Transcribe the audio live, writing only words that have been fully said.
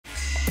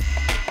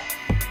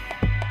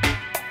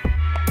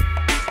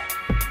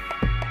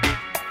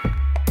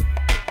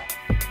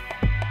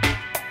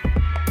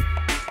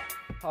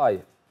Hi,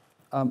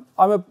 I'm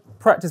a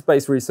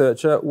practice-based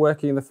researcher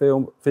working in the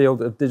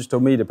field of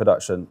digital media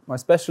production. My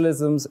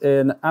specialisms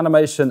in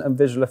animation and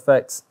visual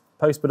effects,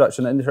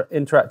 post-production and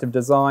interactive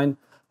design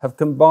have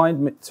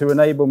combined to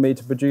enable me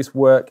to produce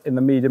work in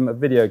the medium of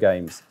video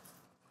games.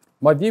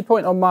 My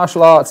viewpoint on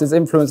martial arts is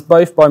influenced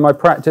both by my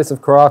practice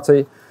of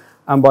karate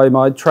and by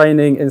my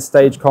training in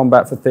stage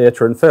combat for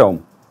theatre and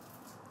film.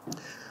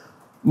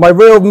 My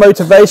real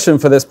motivation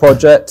for this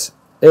project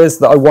is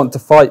that I want to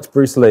fight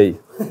Bruce Lee,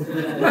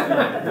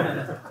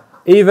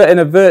 either in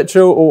a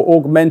virtual or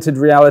augmented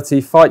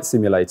reality fight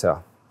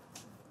simulator.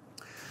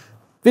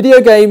 Video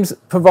games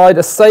provide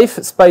a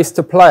safe space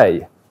to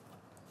play,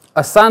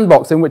 a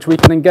sandbox in which we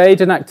can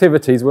engage in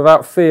activities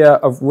without fear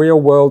of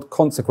real-world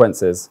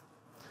consequences.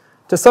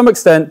 To some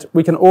extent,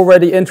 we can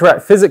already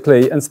interact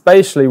physically and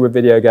spatially with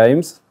video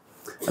games.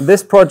 And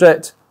this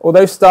project,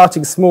 although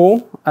starting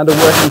small and a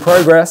work in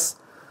progress,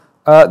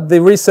 the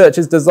research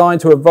is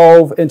designed to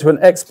evolve into an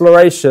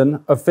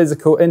exploration of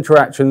physical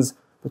interactions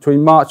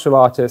between martial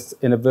artists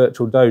in a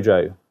virtual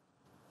dojo.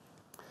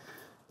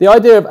 The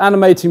idea of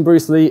animating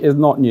Bruce Lee is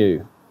not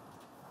new.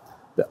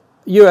 The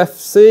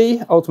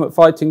UFC, Ultimate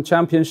Fighting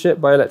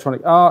Championship by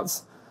Electronic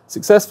Arts,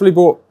 successfully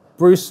brought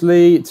Bruce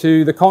Lee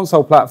to the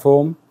console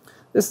platform.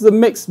 This is a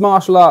mixed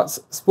martial arts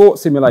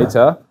sports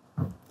simulator.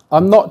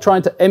 I'm not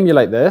trying to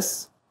emulate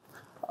this.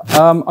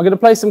 I'm going to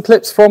play some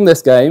clips from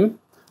this game,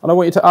 and I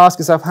want you to ask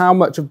yourself how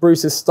much of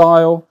Bruce's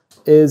style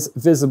is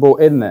visible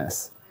in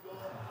this.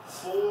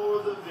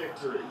 For the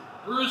victory.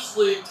 Bruce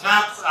Lee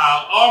taps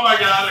out. Oh my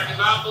God, I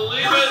cannot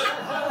believe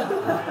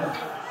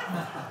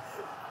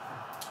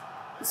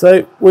it.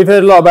 So we've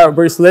heard a lot about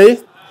Bruce Lee.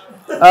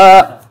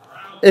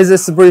 Is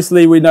this the Bruce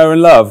Lee we know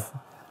and love?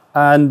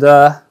 And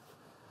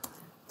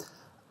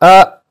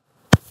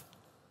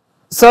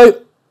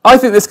so I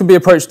think this can be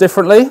approached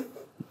differently.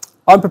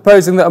 I'm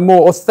proposing that a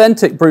more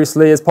authentic Bruce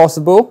Lee is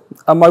possible,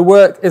 and my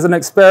work is an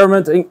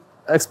experiment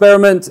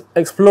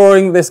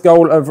exploring this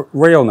goal of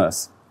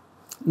realness.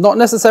 Not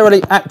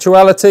necessarily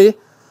actuality,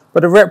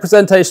 but a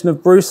representation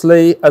of Bruce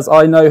Lee as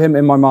I know him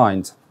in my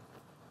mind.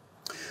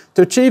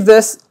 To achieve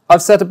this,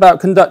 I've set about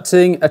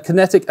conducting a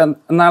kinetic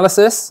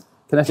analysis,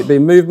 kinetic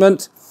being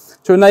movement,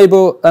 to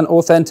enable an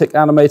authentic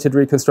animated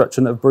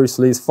reconstruction of Bruce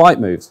Lee's fight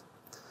moves.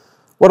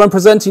 What I'm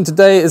presenting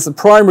today is the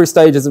primary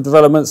stages of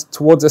development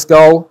towards this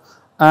goal,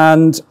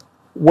 and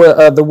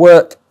the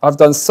work I've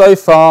done so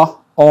far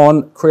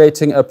on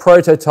creating a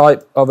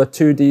prototype of a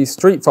 2D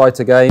Street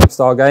Fighter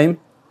style game.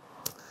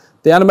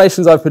 The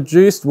animations I've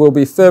produced will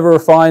be further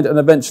refined and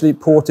eventually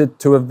ported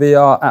to a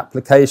VR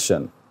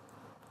application.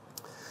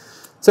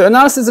 So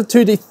analysis of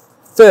 2D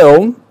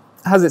film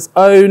has its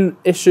own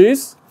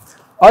issues.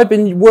 I've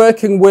been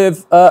working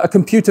with a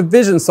computer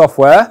vision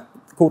software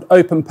called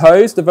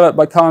OpenPose, developed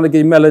by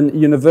Carnegie Mellon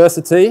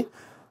University.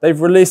 They've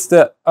released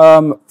it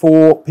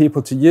for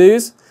people to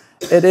use.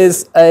 It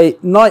is a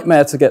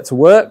nightmare to get to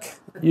work.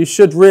 You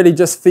should really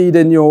just feed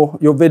in your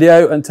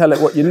video and tell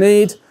it what you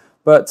need,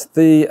 but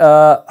the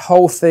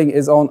whole thing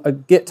is on a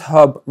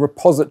GitHub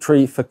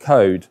repository for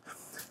code.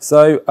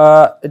 So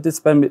I did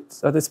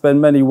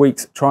spend many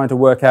weeks trying to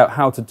work out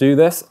how to do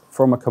this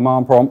from a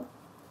command prompt.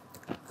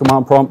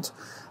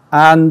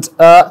 And,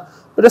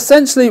 but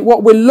essentially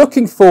what we're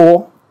looking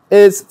for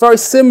is very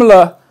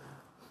similar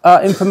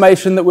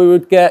information that we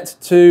would get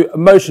to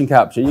motion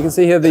capture. You can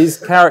see here these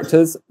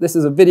characters. This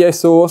is a video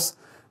source.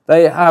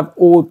 They have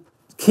all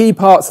key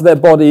parts of their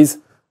bodies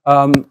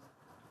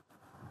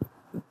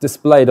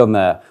displayed on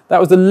there. That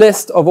was a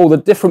list of all the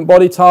different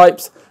body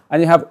types,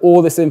 and you have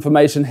all this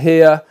information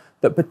here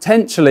that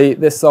potentially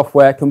this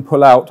software can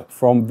pull out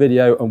from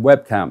video and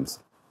webcams.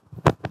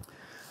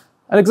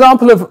 An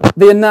example of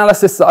the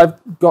analysis that I've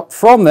got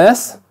from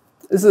this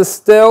is a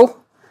still.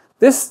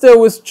 This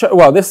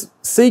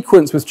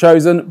sequence was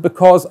chosen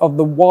because of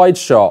the wide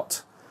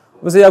shot.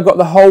 Obviously, I've got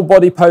the whole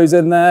body pose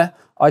in there.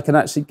 I can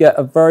actually get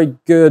a very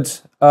good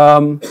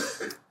whole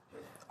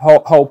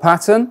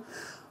pattern.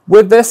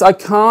 With this, I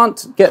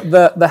can't get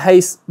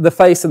the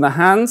face and the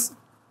hands,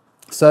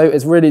 so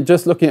it's really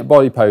just looking at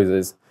body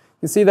poses.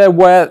 You can see there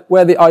where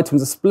the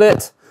items are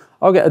split.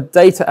 I'll get a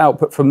data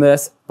output from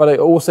this, but I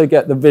also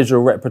get the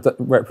visual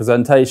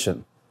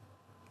representation.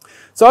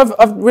 So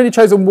I've really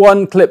chosen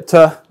one clip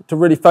to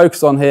really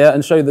focus on here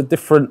and show the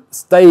different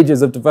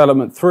stages of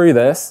development through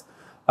this.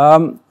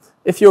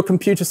 If you're a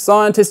computer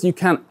scientist, you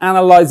can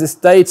analyze this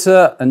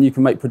data and you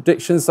can make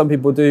predictions. Some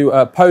people do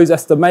pose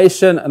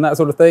estimation and that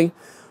sort of thing.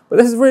 But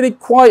this is really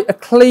quite a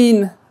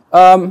clean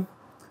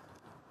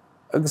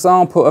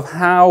example of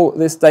how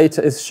this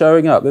data is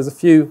showing up. There's a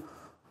few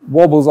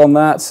wobbles on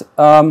that.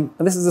 And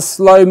this is a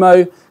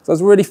slow-mo. So I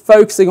was really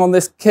focusing on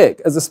this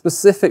kick as a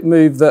specific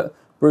move that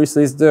Bruce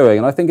Lee's doing.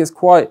 And I think it's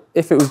quite,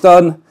 if it was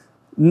done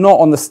not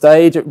on the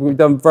stage, it would be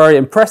done very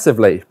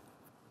impressively.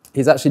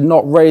 He's actually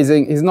not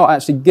raising, he's not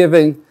actually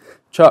giving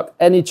Chuck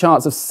any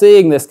chance of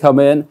seeing this come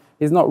in.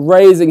 He's not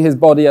raising his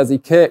body as he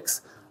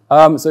kicks.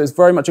 So it's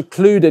very much a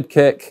occluded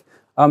kick.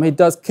 He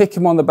does kick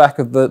him on the back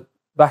of the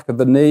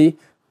knee,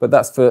 but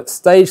that's for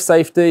stage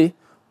safety.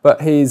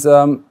 But he's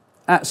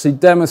actually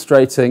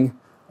demonstrating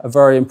a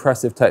very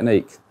impressive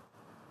technique.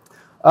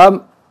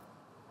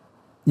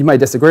 You may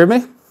disagree with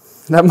me.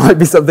 That might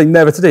be something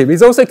never to do. But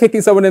he's also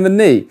kicking someone in the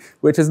knee,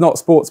 which is not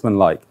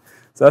sportsmanlike.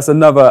 So that's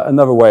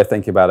another way of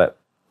thinking about it.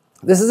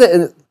 This is it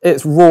in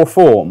its raw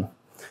form.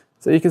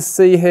 So you can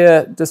see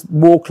here just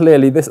more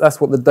clearly, that's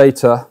what the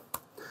data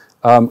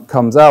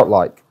comes out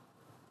like.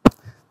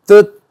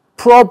 The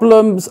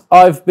problems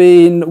I've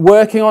been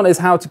working on is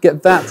how to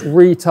get that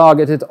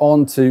retargeted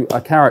onto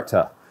a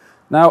character.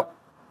 Now,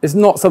 it's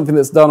not something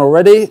that's done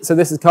already, so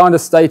this is kind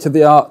of state of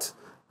the art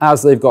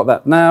as they've got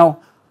that now.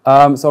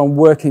 So I'm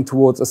working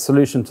towards a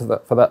solution to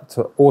that, for that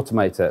to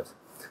automate it.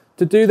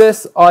 To do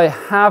this, I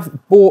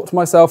have bought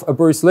myself a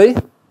Bruce Lee.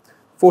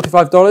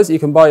 $45, you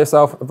can buy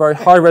yourself a very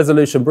high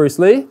resolution Bruce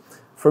Lee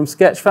from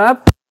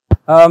Sketchfab.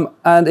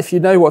 And if you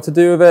know what to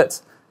do with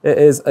it, it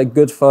is a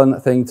good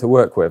fun thing to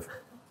work with.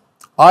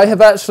 I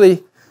have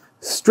actually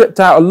stripped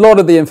out a lot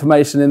of the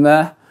information in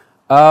there,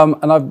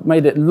 and I've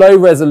made it low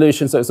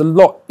resolution, so it's a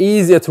lot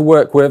easier to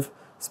work with,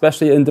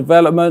 especially in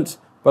development,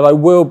 but I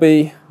will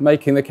be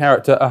making the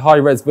character a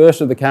high-res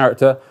version of the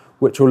character,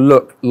 which will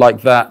look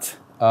like that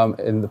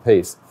in the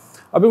piece.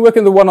 I've been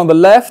working the one on the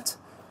left.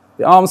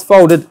 The arms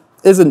folded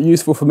isn't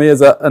useful for me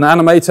as an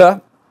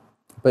animator,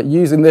 but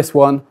using this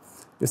one,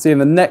 you'll see in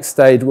the next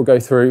stage, we'll go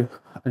through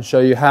and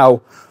show you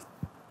how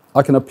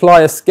I can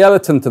apply a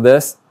skeleton to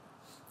this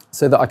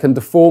so that I can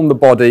deform the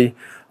body,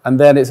 and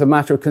then it's a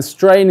matter of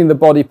constraining the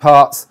body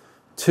parts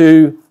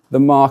to the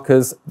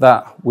markers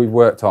that we've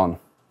worked on.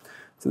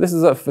 So this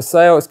is for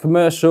sale. It's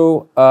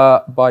commercial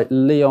by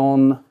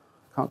Leon.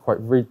 Can't quite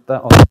read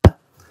that on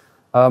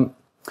there.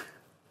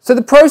 So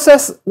the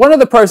process, one of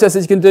the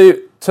processes you can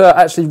do to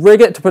actually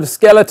rig it, to put a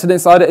skeleton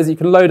inside it, is you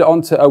can load it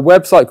onto a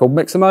website called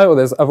Mixamo, or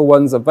there's other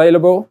ones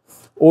available,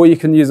 or you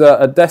can use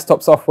a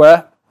desktop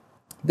software.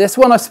 This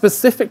one I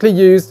specifically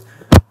used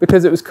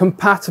because it was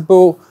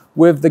compatible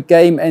with the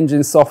game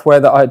engine software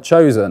that I had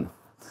chosen.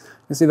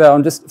 You can see there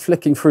I'm just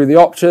flicking through the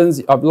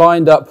options. I've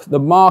lined up the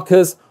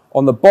markers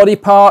on the body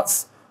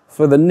parts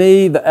for the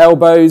knee, the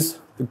elbows,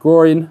 the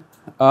groin,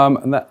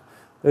 and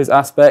those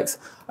aspects.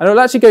 And I'll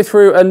actually go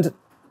through and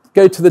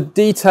go to the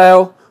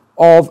detail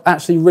of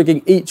actually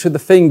rigging each of the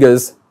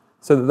fingers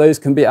so that those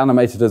can be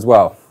animated as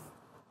well.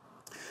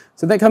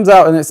 So then it comes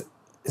out and it's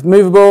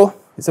movable.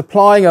 It's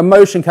applying a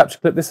motion capture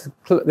clip. This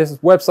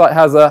website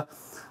has a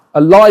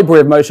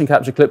library of motion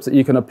capture clips that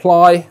you can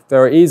apply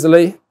very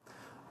easily,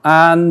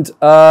 and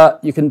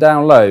you can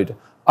download.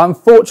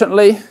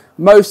 Unfortunately,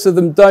 most of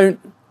them don't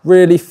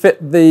really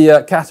fit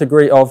the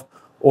category of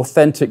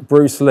authentic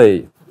Bruce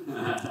Lee.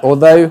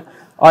 Although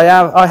I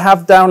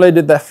have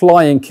downloaded their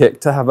flying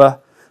kick to have an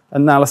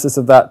analysis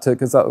of that too,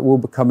 because that will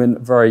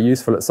become very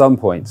useful at some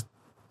point.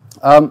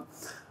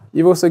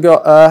 You've also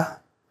got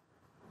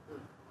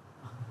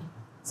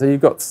so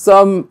you've got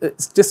some.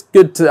 It's just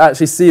good to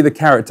actually see the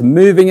character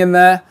moving in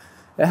there.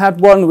 It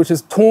had one which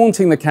is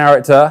taunting the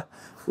character,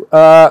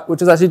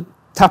 which is actually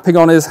tapping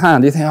on his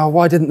hand. You think, oh,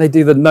 why didn't they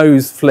do the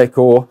nose flick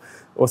or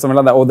something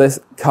like that, or this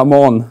come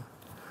on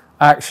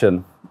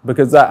action?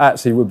 Because that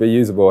actually would be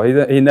usable.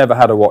 He never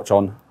had a watch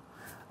on,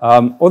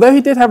 although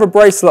he did have a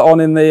bracelet on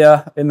in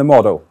the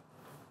model.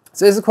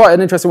 So this is quite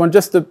an interesting one,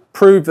 just to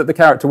prove that the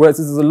character works.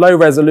 This is a low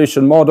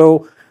resolution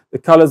model. The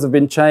colours have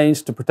been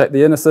changed to protect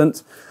the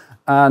innocent,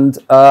 and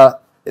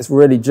it's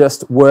really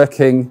just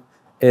working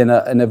in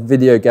a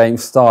video game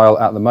style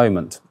at the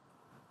moment.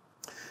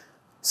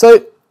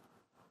 So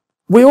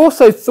we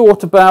also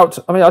thought about,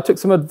 I took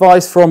some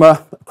advice from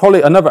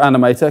another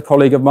animator, a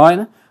colleague of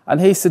mine,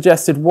 and he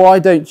suggested, why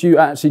don't you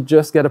actually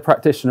just get a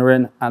practitioner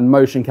in and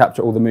motion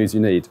capture all the moves you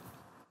need?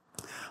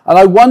 And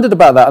I wondered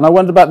about that, and I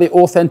wondered about the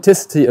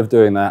authenticity of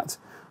doing that.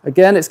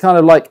 Again, it's kind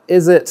of like,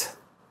 is it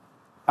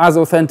as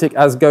authentic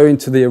as going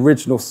to the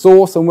original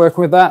source and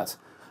working with that?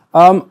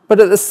 But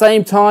at the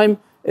same time,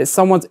 it's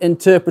someone's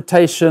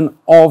interpretation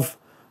of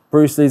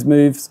Bruce Lee's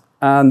moves,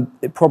 and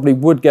it probably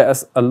would get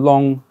us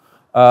a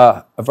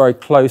very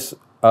close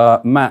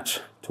match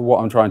to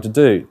what I'm trying to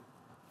do.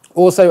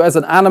 Also, as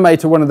an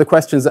animator, one of the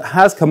questions that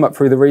has come up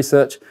through the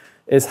research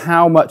is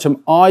how much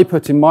am I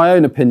putting my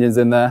own opinions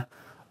in there,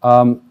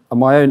 and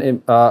my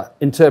own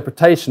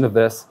interpretation of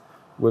this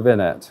within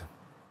it.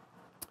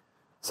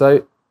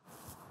 So,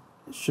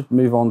 should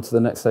move on to the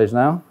next stage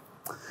now.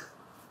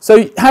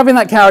 So having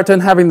that character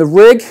and having the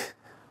rig,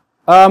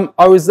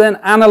 I was then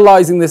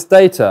analysing this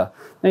data.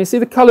 Now you see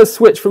the colours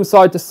switch from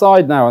side to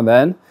side now and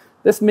then.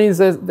 This means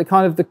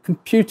the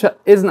computer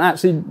isn't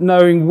actually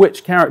knowing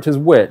which character is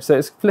which, so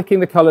it's flicking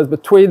the colours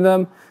between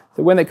them.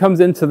 So when it comes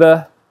into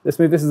this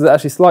move, this is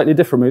actually a slightly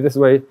different move. This is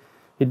where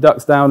he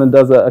ducks down and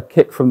does a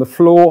kick from the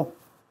floor.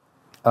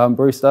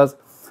 Bruce does,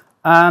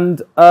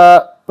 and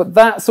but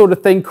that sort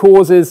of thing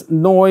causes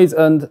noise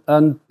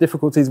and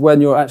difficulties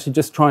when you're actually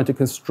just trying to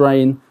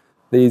constrain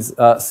these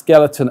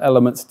skeleton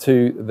elements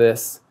to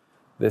this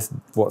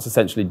what's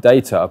essentially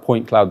data, a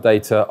point cloud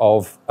data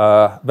of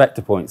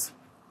vector points.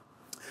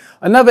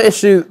 Another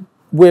issue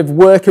with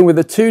working with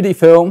a 2D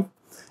film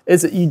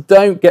is that you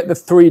don't get the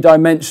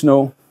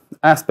three-dimensional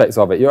aspects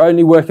of it. You're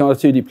only working on a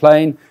 2D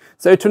plane.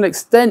 So to an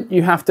extent,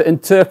 you have to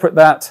interpret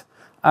that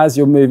as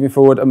you're moving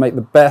forward and make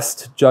the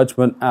best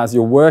judgment as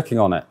you're working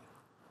on it.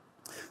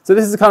 So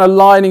this is kind of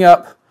lining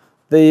up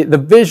the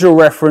visual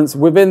reference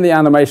within the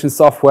animation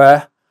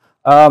software,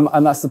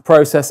 and that's the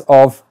process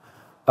of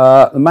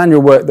the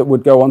manual work that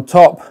would go on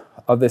top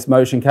of this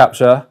motion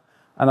capture.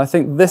 And I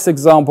think this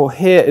example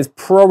here is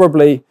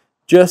probably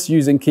just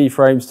using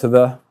keyframes to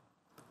the,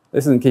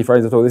 this isn't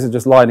keyframes at all, this is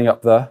just lining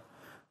up the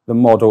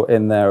model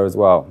in there as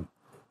well.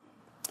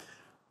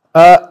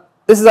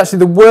 This is actually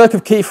the work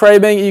of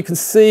keyframing. You can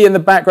see in the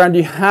background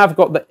you have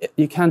got the,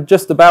 you can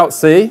just about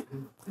see,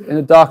 in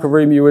a darker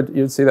room you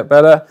would see that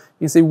better.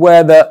 You can see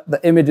where the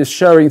image is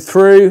showing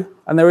through,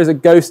 and there is a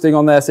ghosting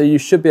on there, so you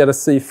should be able to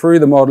see through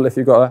the model if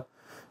you're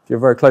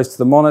very close to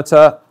the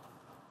monitor.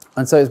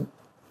 And so it's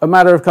a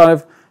matter of kind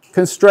of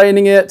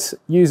constraining it,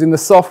 using the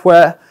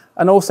software,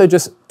 and also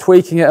just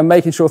tweaking it and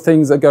making sure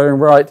things are going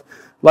right.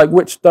 Like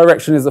which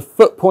direction is the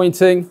foot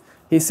pointing?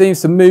 He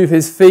seems to move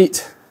his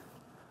feet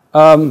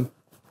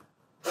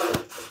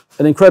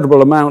an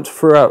incredible amount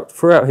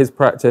throughout his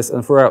practice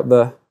and throughout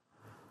the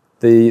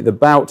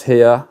bout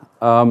here.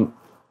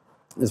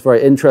 It's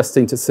very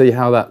interesting to see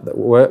how that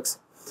works.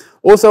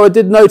 Also, I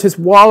did notice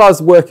while I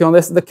was working on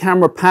this, the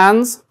camera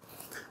pans.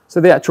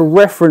 So the actual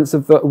reference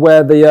of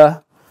where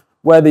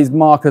these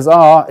markers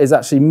are is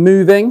actually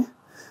moving.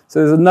 So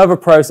there's another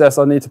process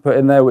I need to put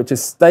in there, which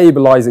is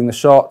stabilizing the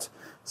shot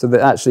so that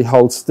it actually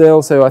holds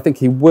still. So I think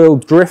he will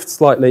drift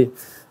slightly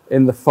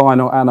in the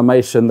final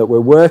animation that we're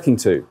working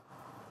to.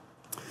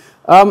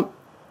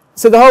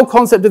 So the whole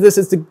concept of this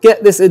is to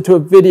get this into a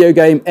video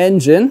game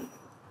engine.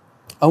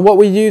 And what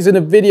we use in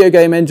a video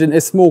game engine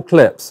is small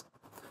clips.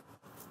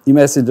 You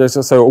may see,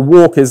 so a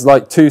walk is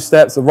like 2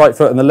 steps, the right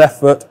foot and the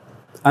left foot,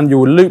 and you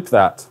will loop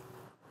that.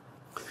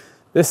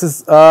 This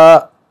is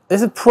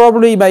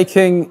probably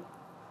making,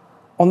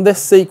 on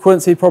this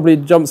sequence, he probably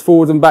jumps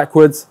forwards and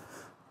backwards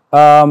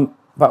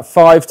about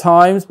 5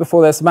 times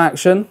before there's some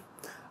action.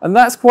 And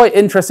that's quite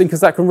interesting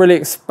because that can really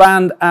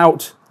expand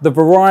out the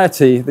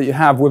variety that you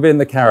have within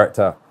the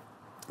character.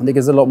 And it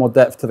gives a lot more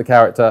depth to the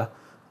character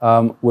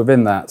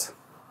within that.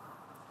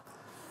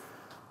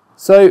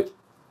 So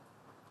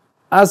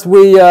as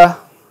we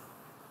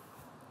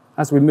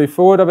move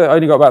forward, I've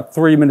only got about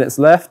 3 minutes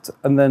left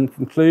and then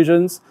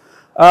conclusions.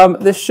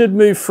 This should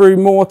move through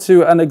more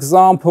to an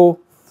example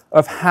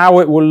of how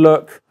it will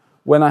look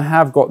when I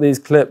have got these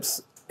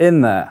clips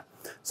in there.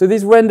 So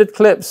these rendered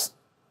clips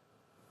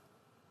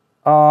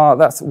are,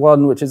 that's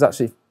one which is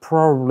actually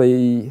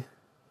probably,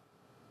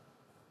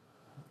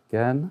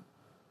 again,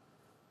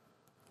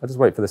 I'll just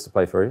wait for this to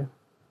play for you.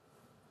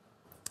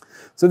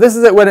 So this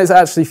is it when it's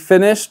actually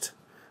finished,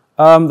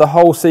 the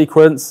whole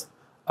sequence.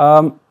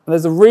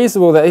 There's a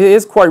reasonable that it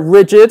is quite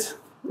rigid.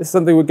 It's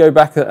something we'll go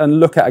back and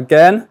look at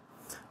again.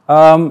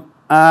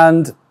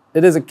 And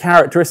it is a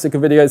characteristic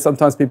of videos.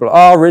 Sometimes people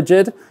are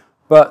rigid,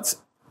 but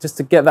just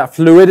to get that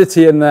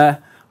fluidity in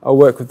there, I'll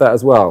work with that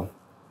as well.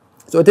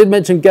 So I did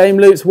mention game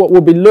loops. What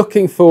we'll be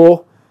looking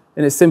for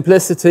in its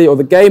simplicity, or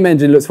the game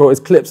engine looks for,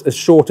 is clips as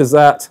short as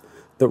that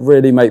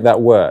really make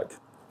that work.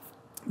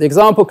 The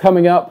example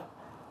coming up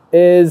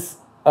is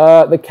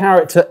the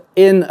character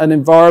in an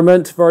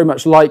environment, very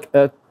much like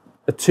a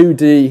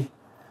 2D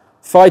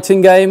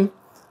fighting game.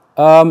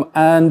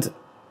 And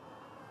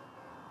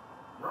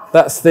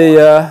that's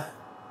the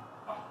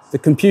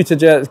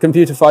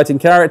computer fighting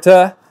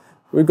character.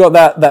 We've got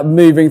that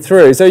moving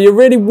through. So you're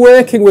really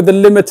working with the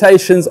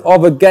limitations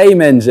of a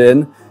game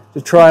engine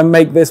to try and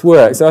make this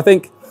work. So I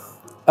think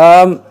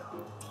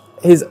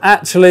he's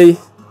actually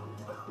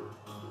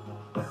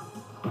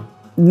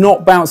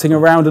not bouncing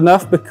around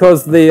enough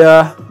because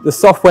the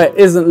software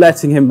isn't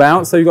letting him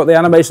bounce. So you've got the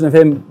animation of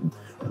him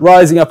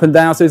rising up and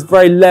down. So it's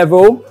very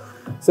level.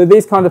 So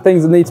these kind of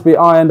things need to be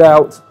ironed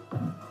out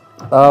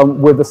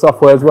with the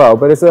software as well.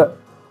 But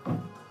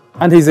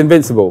and he's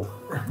invincible.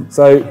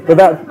 So, but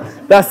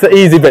that's the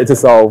easy bit to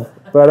solve.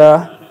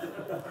 But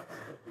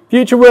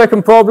future work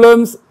and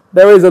problems,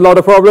 there is a lot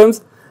of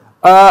problems.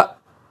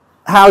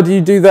 How do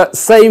you do that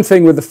same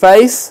thing with the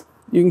face?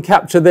 You can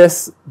capture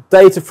this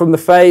data from the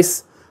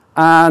face,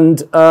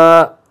 and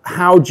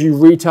how do you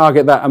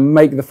retarget that and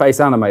make the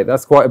face animate?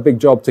 That's quite a big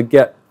job to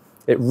get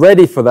it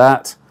ready for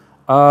that,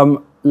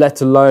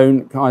 let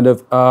alone kind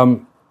of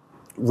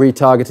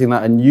retargeting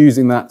that and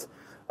using that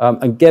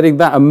and getting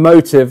that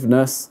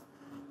emotiveness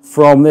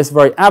from this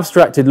very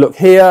abstracted look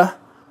here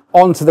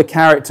onto the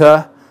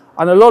character.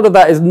 And a lot of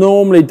that is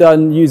normally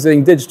done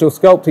using digital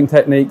sculpting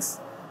techniques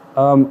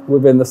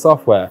within the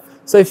software.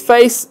 So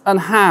face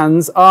and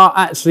hands are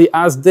actually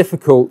as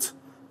difficult.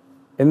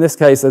 In this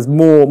case, there's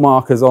more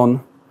markers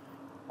on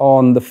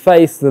the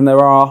face than there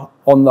are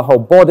on the whole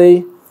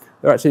body.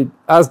 They're actually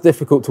as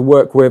difficult to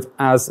work with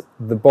as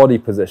the body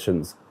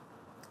positions.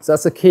 So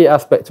that's a key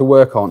aspect to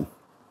work on.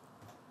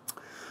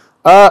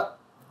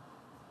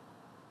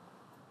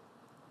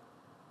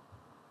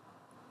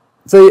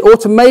 So the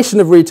automation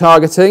of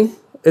retargeting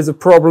is a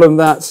problem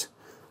that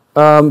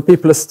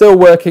people are still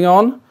working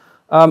on.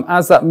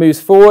 As that moves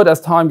forward, as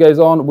time goes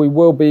on,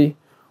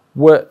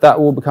 that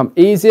will become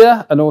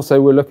easier, and also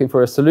we're looking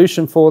for a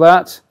solution for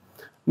that.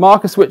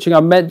 Marker switching I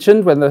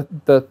mentioned, when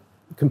the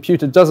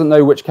computer doesn't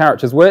know which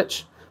character is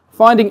which.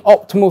 Finding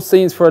optimal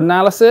scenes for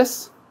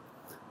analysis.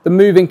 The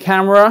moving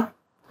camera.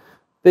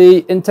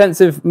 The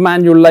intensive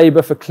manual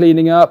labor for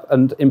cleaning up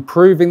and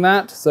improving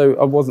that. So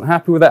I wasn't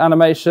happy with that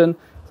animation.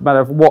 It's a matter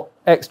of what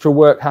extra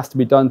work has to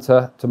be done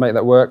to make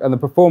that work. And the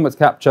performance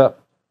capture,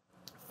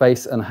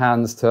 face and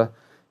hands to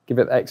give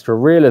it extra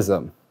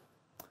realism.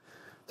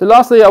 So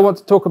lastly, I want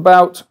to talk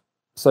about,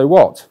 so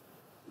what?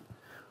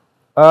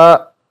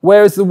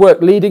 Where is the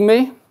work leading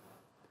me?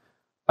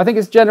 I think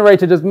it's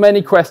generated as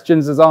many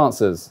questions as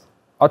answers.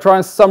 I'll try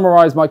and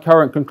summarize my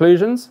current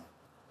conclusions.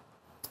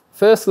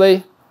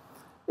 Firstly,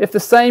 if the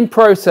same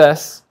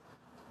process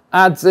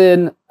adds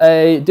in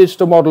a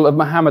digital model of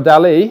Muhammad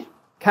Ali,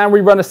 can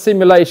we run a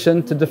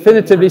simulation to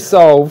definitively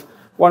solve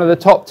one of the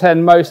top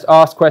 10 most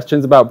asked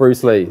questions about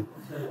Bruce Lee?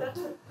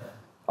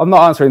 I'm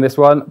not answering this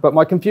one, but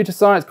my computer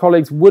science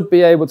colleagues would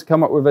be able to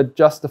come up with a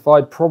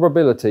justified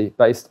probability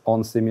based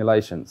on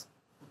simulations.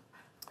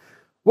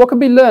 What can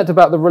be learnt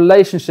about the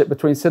relationship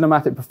between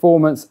cinematic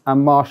performance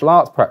and martial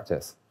arts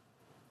practice?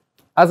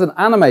 As an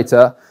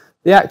animator,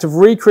 the act of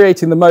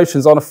recreating the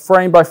motions on a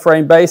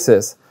frame-by-frame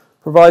basis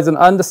provides an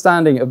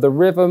understanding of the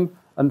rhythm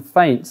and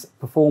feints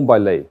performed by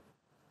Lee.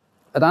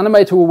 An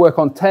animator will work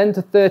on 10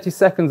 to 30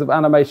 seconds of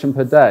animation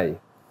per day,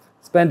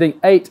 spending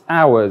 8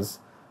 hours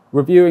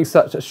reviewing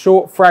such a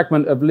short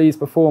fragment of Lee's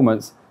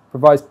performance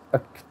provides a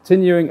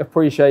continuing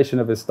appreciation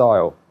of his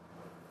style.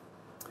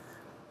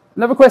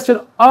 Another question,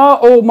 are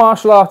all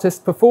martial artists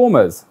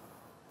performers?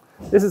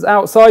 This is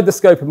outside the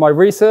scope of my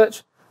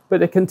research,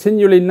 but it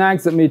continually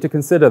nags at me to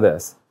consider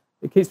this.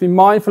 It keeps me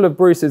mindful of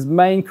Bruce's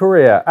main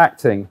career,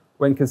 acting,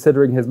 when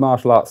considering his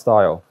martial arts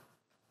style.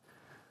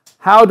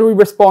 How do we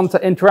respond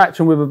to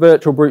interaction with a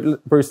virtual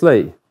Bruce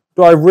Lee?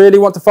 Do I really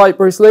want to fight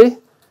Bruce Lee?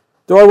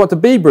 Do I want to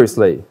be Bruce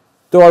Lee?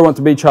 Do I want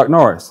to be Chuck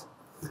Norris?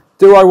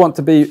 Do I want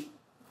to be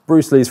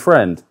Bruce Lee's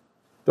friend?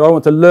 Do I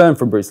want to learn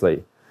from Bruce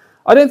Lee?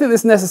 I don't think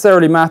this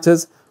necessarily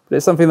matters, but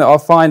it's something that I'll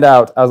find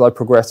out as I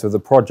progress with the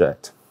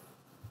project.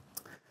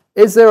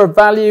 Is there a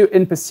value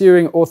in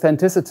pursuing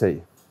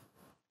authenticity?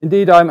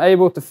 Indeed, I'm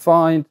able to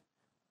find,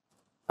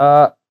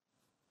 if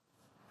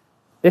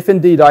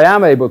indeed I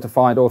am able to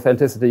find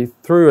authenticity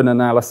through an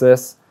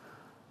analysis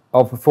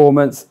of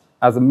performance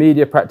as a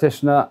media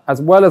practitioner,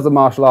 as well as a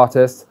martial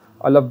artist,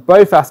 I love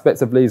both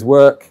aspects of Lee's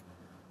work,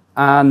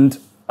 and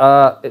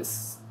I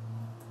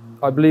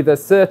believe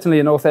there's certainly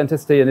an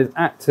authenticity in his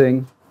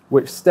acting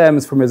which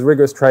stems from his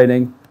rigorous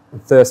training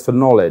and thirst for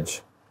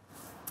knowledge.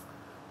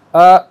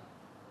 And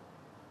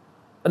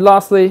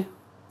lastly,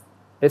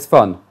 it's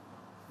fun,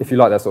 if you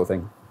like that sort of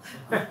thing.